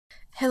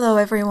Hello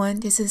everyone,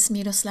 this is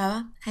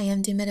Miroslava. I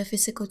am the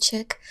Metaphysical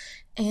chick,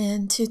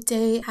 and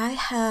today I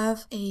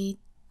have a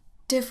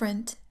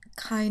different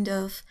kind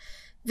of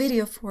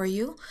video for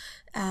you.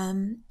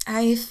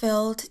 I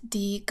felt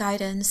the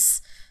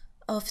guidance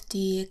of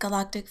the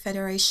Galactic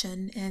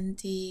Federation and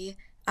the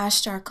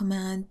Ashtar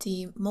Command,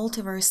 the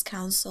Multiverse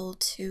Council,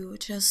 to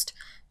just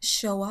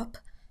show up,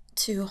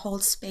 to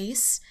hold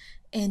space,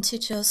 and to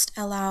just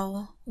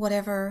allow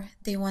whatever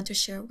they want to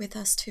share with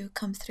us to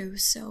come through.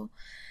 So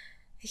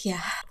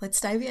yeah,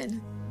 let's dive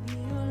in.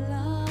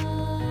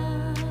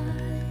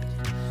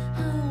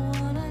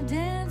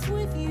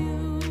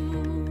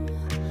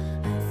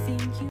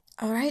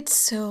 Alright,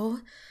 so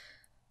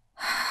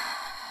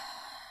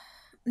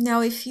now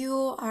if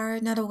you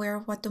are not aware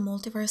of what the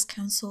Multiverse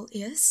Council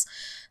is,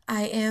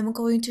 I am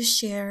going to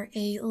share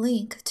a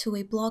link to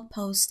a blog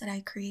post that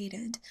I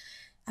created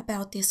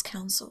about this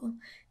council.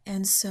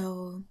 And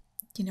so,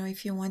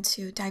 if you want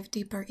to dive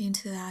deeper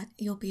into that,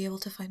 you'll be able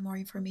to find more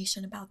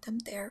information about them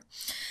there.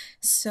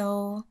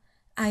 So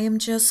I am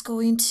just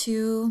going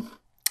to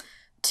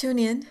tune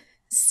in,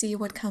 see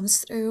what comes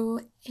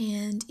through,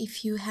 and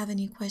if you have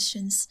any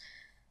questions,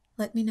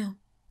 let me know.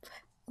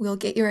 We'll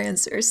get your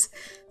answers.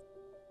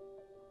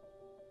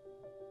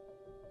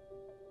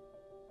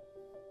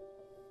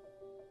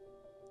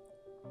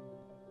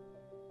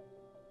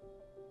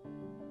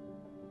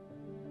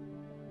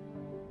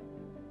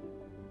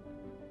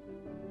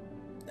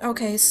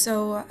 Okay,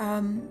 so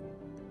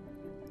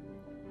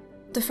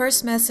the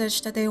first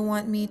message that they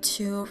want me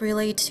to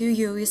relay to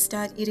you is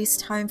that it is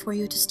time for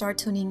you to start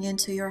tuning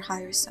into your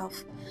higher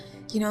self.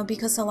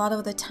 Because a lot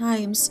of the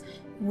times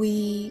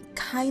we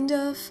kind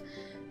of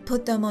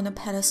put them on a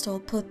pedestal,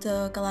 put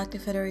the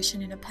Galactic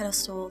Federation in a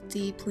pedestal,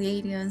 the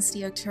Pleiadians,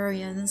 the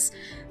Arcturians,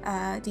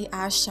 the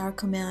Ashtar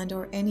Command,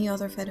 or any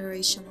other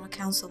federation or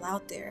council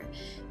out there.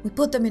 We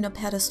put them in a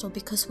pedestal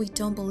because we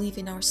don't believe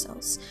in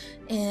ourselves,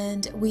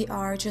 and we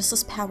are just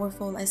as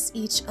powerful as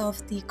each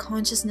of the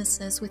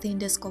consciousnesses within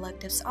these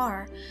collectives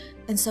are.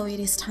 And so it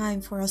is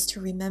time for us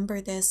to remember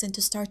this and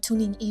to start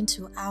tuning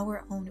into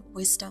our own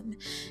wisdom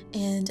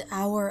and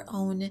our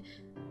own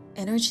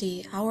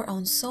energy. Our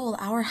own soul,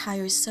 our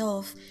higher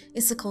self,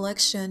 is a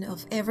collection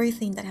of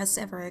everything that has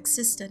ever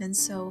existed. And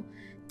so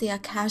the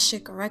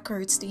Akashic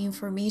records, the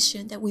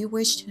information that we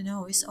wish to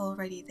know, is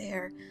already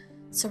there.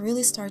 So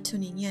really start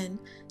tuning in,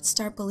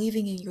 start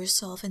believing in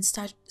yourself, and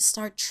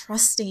start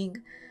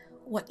trusting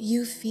what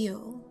you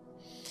feel,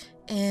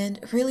 and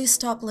really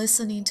stop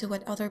listening to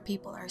what other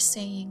people are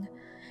saying.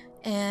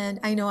 And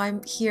I know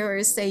I'm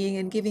here saying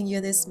and giving you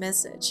this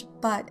message,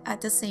 but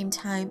at the same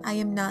time, I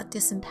am not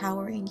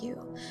disempowering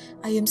you.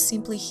 I am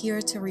simply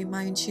here to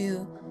remind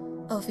you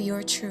of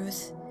your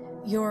truth,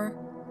 your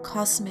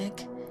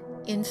cosmic,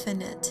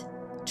 infinite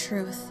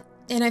truth.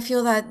 And I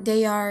feel that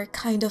they are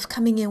kind of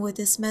coming in with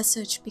this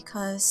message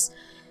because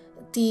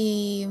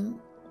the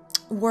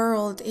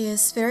world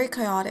is very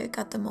chaotic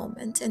at the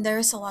moment, and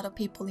there's a lot of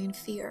people in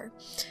fear.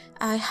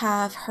 I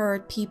have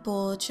heard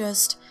people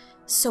just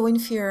so in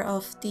fear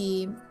of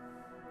the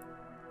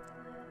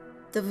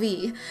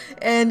V,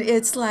 and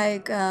it's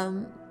like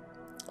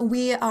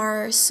we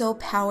are so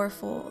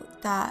powerful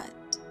that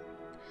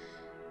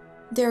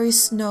there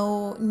is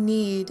no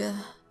need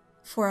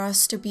for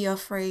us to be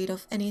afraid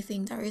of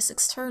anything that is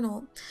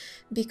external,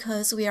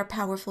 because we are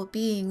powerful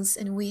beings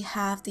and we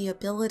have the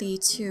ability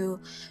to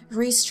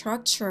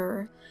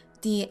restructure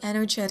the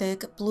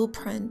energetic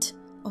blueprint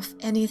of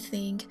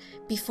anything.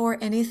 Before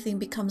anything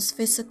becomes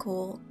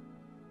physical,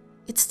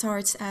 it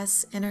starts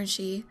as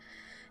energy.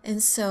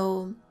 And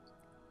so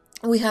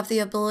we have the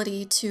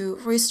ability to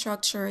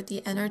restructure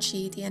the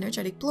energy, the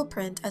energetic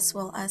blueprint, as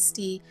well as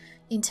the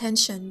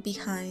intention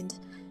behind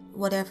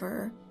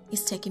whatever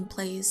is taking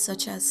place,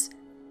 such as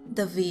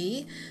the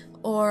V,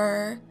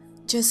 or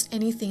just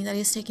anything that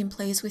is taking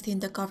place within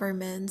the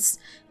governments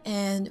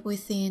and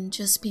within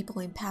just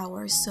people in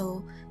power.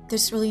 So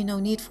there's really no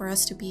need for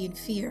us to be in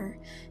fear,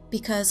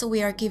 because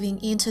we are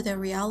giving into the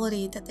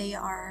reality that they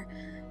are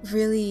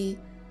really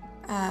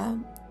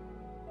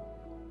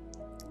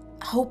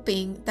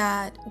hoping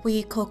that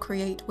we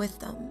co-create with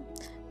them.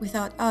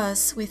 Without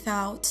us,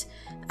 without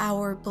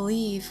our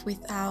belief,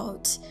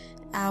 without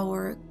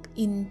our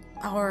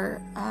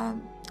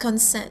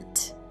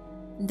consent,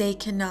 they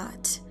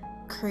cannot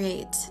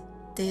create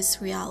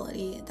this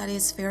reality that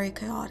is very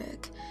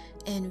chaotic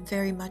and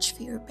very much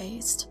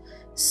fear-based.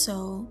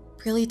 So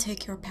really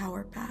take your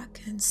power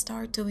back and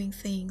start doing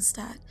things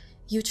that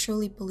you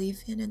truly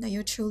believe in and that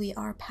you truly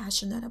are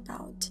passionate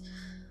about.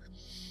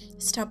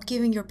 Stop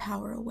giving your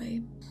power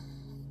away.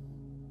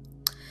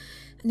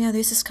 Now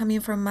this is coming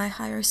from my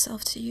higher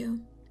self to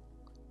you.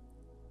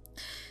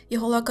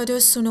 Yoholakado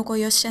sunuko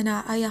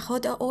yoshana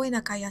ayahoda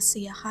oina kaya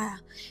siyaha.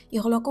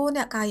 Yoholako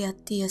na kaya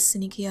tia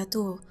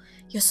sinikiatu.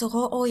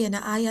 Yosoro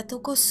oyana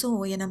ayatuko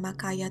su yana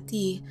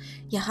makayati.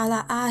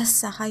 Yahala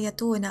asa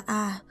hayatu na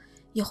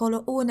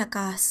Yaholo una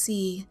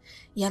kasi,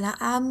 yala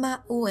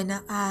ama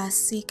una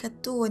si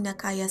katuna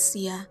kaya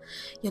siya,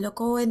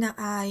 yaloko na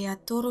aya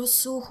toro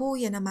suhu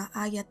yanama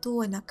aya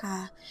tuana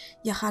ka,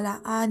 yahala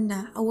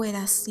ana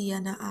awela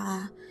siya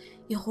na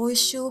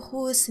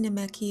Yahoshuhu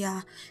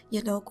sinemekia,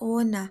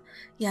 yaloko na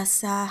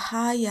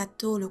yasaha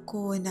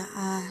yatuloko na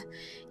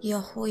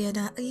Yahoya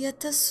na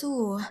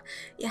ayatasu,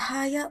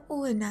 yahaya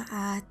una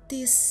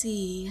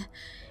tisi,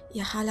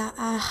 yahala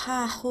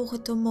aha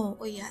hohotomo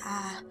oya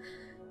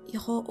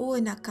Yaho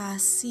una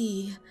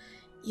kasi,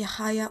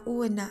 Yahaya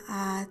una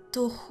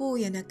tohu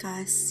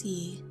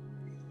yanakasi,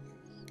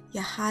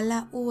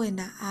 Yahala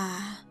una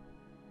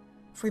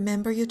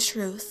Remember your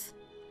truth.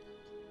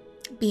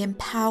 Be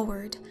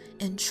empowered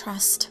and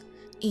trust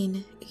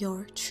in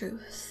your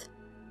truth.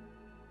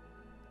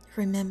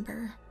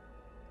 Remember.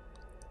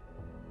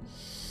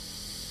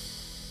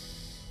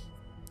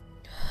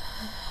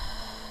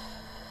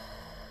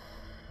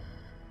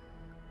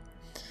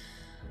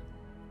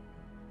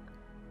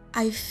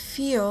 I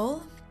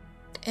feel,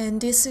 and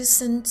this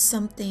isn't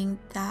something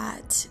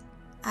that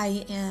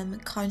I am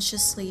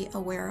consciously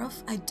aware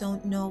of. I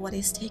don't know what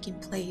is taking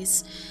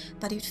place,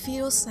 but it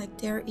feels like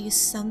there is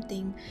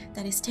something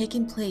that is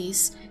taking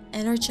place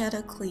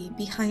energetically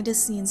behind the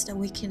scenes that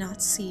we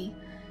cannot see.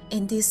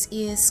 And this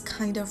is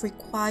kind of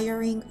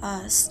requiring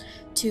us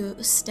to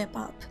step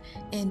up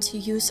and to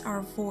use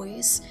our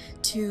voice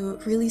to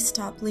really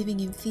stop living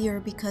in fear,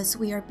 because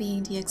we are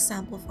being the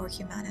example for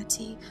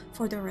humanity,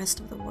 for the rest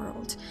of the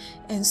world.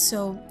 And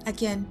so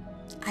again,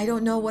 I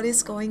don't know what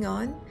is going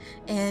on,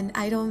 and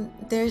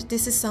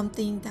this is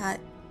something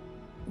that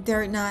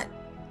they're not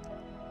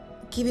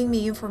giving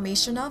me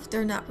information of.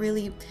 They're not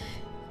really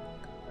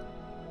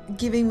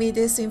giving me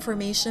this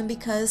information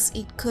because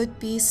it could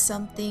be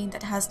something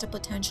that has the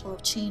potential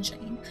of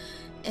changing.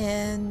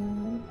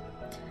 And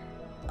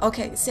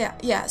okay, so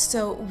yeah,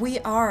 so we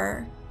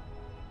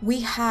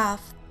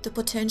have the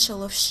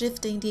potential of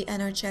shifting the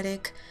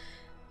energetic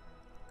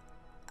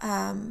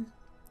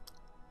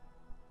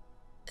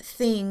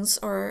things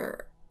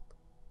or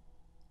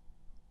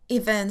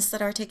events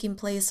that are taking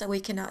place that we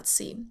cannot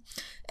see.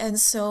 And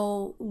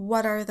so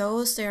what are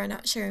those? They are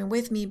not sharing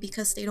with me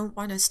because they don't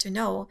want us to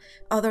know.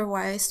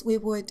 Otherwise we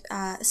would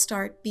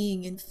start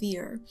being in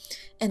fear.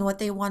 And what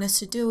they want us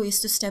to do is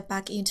to step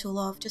back into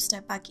love, to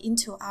step back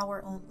into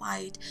our own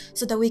light,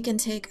 so that we can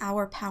take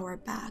our power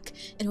back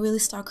and really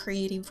start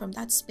creating from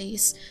that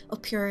space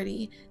of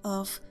purity,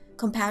 of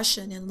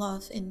compassion and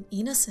love and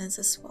innocence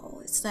as well.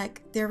 It's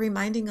like they're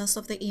reminding us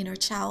of the inner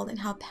child and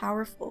how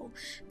powerful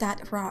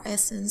that raw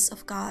essence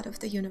of God, of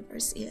the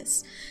universe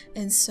is.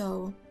 And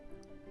so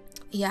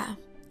yeah,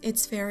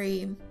 it's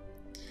very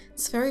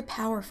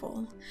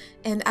powerful.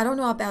 And I don't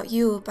know about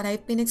you, but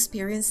I've been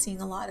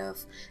experiencing a lot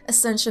of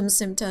ascension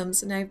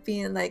symptoms, and I've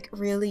been like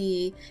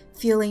really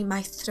feeling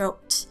my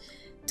throat,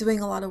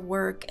 doing a lot of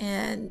work,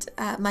 and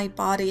my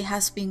body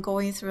has been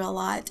going through a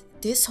lot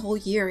this whole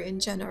year in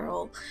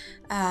general.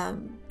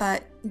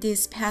 But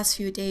these past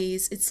few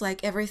days, it's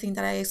like everything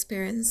that I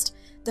experienced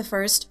the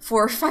first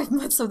 4 or 5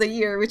 months of the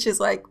year, which is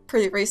like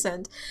pretty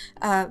recent,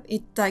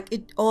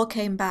 it all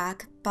came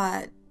back.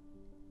 But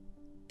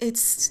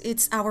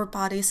it's our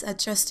bodies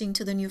adjusting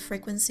to the new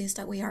frequencies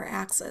that we are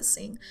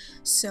accessing.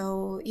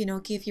 So, you know,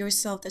 give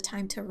yourself the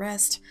time to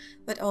rest,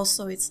 but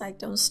also it's like,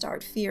 don't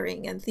start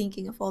fearing and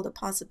thinking of all the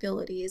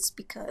possibilities,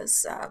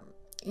 because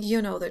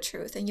you know the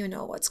truth and you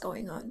know what's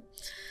going on.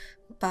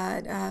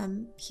 But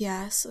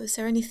yeah, so is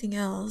there anything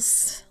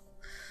else?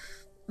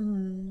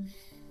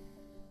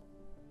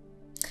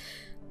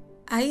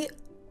 I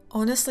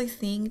honestly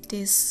think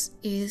this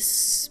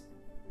is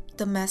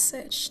the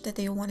message that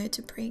they wanted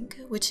to bring,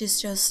 which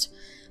is just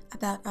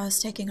about us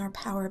taking our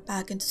power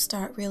back and to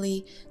start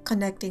really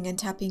connecting and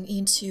tapping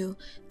into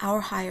our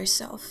higher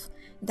self,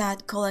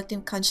 that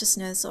collective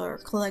consciousness or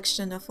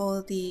collection of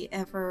all the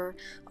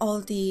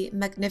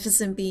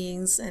magnificent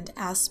beings and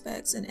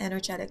aspects and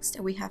energetics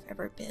that we have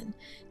ever been.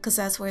 Because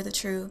that's where the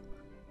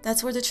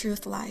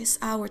truth lies.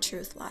 Our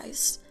truth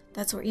lies.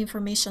 That's where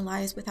information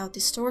lies without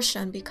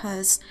distortion.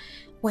 Because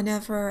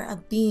whenever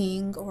a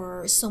being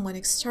or someone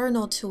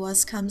external to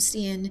us comes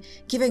in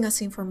giving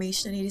us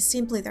information, it is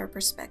simply their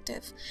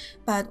perspective.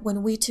 But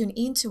when we tune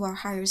into our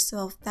higher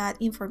self, that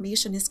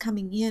information is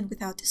coming in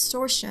without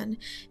distortion,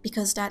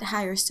 because that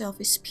higher self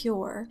is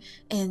pure,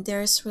 and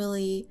there's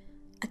really,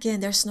 again,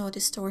 there's no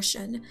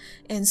distortion.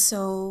 And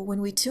so when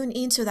we tune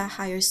into that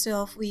higher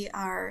self, we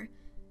are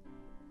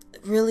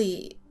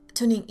really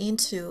tuning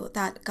into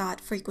that God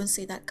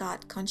frequency, that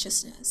God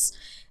consciousness.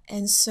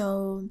 And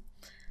so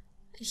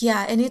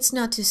yeah, and it's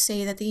not to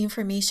say that the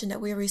information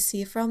that we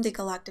receive from the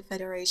Galactic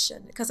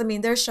Federation, because I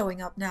mean, they're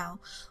showing up now,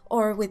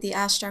 or with the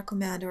Ashtar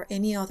Command or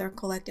any other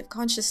collective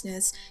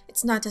consciousness,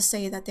 it's not to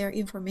say that their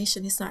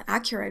information is not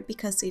accurate,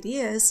 because it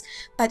is,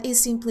 but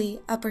it's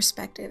simply a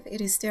perspective. It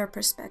is their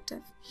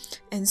perspective.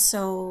 And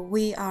so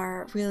we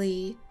are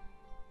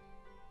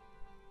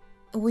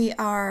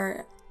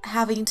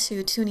having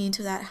to tune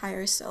into that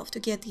higher self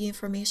to get the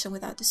information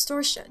without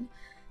distortion.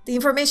 the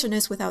information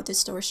is without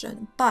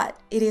distortion, but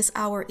it is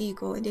our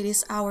ego and it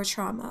is our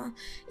trauma.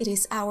 It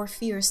is our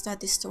fears that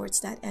distorts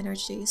that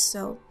energy.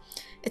 So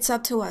it's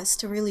up to us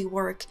to really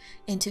work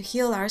and to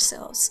heal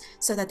ourselves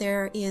so that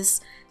there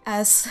is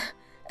as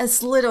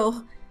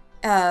little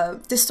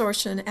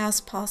distortion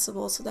as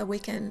possible, so that we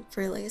can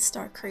really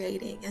start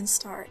creating and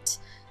start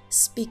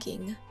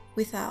speaking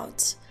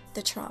without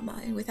the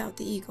trauma and without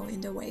the ego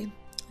in the way.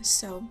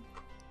 So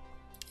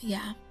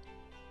yeah,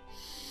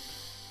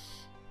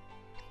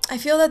 I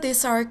feel that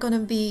these are gonna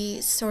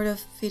be sort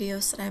of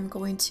videos that I'm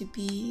going to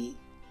be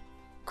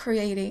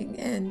creating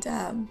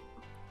and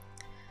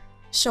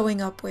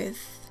showing up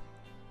with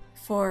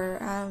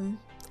for I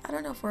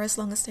don't know, for as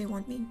long as they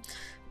want me.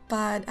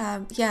 But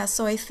yeah,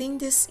 so I think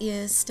this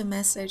is the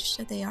message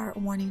that they are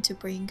wanting to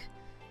bring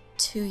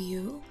to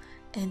you,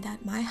 and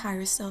that my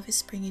higher self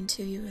is bringing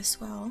to you as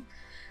well.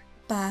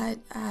 But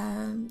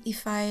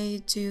if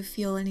I do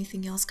feel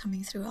anything else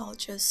coming through, I'll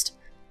just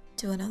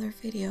do another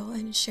video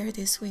and share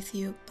this with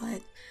you.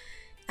 But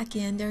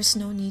again, there's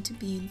no need to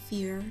be in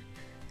fear,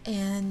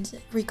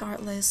 and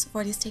regardless of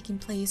what is taking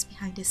place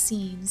behind the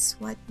scenes,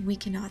 what we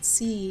cannot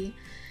see,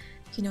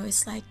 you know,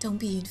 it's like, don't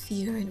be in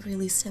fear and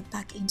really step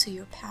back into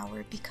your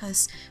power,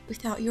 because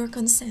without your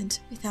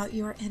consent, without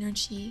your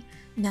energy,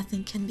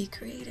 nothing can be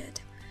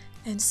created.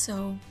 And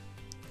so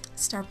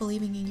start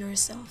believing in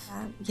yourself.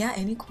 Yeah,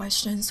 any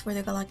questions for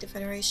the Galactic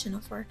Federation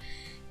or for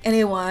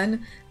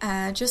anyone,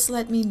 just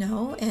let me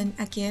know. And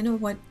again,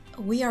 what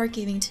we are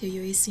giving to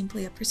you is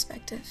simply a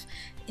perspective,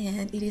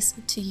 and it is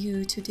up to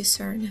you to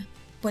discern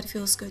what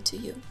feels good to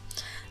you.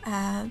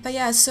 But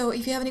yeah, so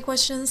if you have any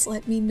questions,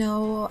 let me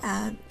know.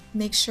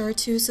 Make sure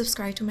to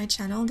subscribe to my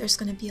channel. There's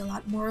going to be a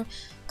lot more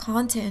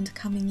content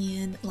coming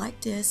in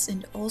like this,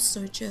 and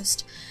also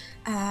just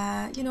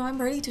you know, I'm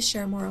ready to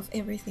share more of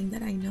everything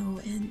that I know,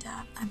 and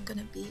I'm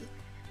gonna be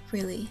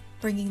really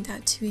bringing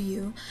that to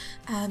you.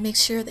 Make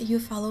sure that you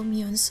follow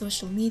me on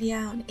social media,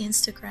 on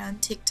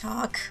Instagram,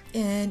 TikTok,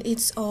 and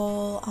it's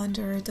all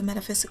under the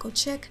Metaphysical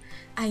Chick.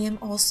 I am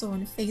also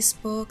on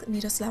Facebook,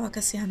 Miroslava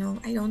Casiano.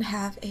 I don't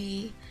have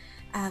a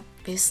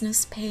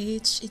business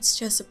page, it's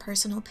just a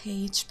personal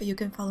page, but you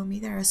can follow me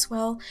there as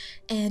well.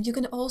 And you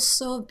can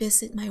also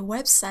visit my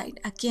website.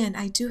 Again,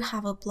 I do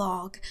have a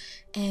blog,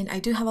 and I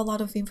do have a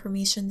lot of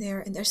information there,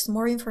 and there's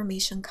more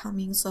information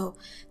coming, so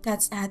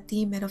that's at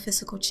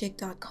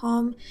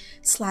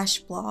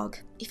themetaphysical.com/blog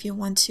if you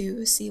want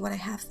to see what I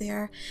have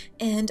there.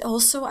 And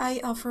also I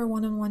offer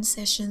one-on-one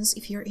sessions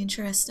if you're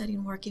interested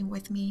in working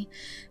with me.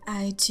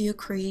 I do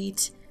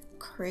create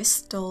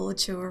crystal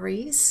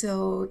jewelry,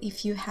 so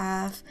if you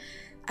have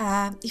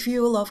if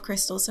you love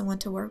crystals and want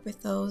to work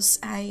with those,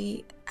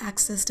 I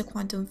access the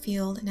quantum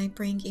field and I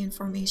bring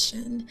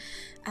information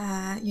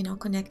you know,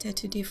 connected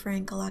to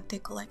different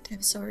galactic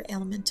collectives or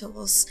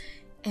elementals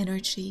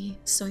energy.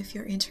 So if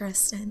you're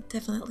interested,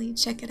 definitely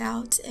check it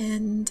out.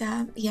 And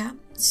yeah,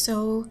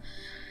 so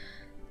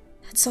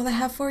that's all I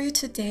have for you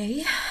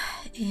today,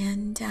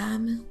 and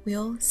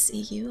we'll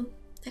see you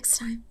next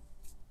time.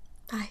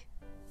 Bye.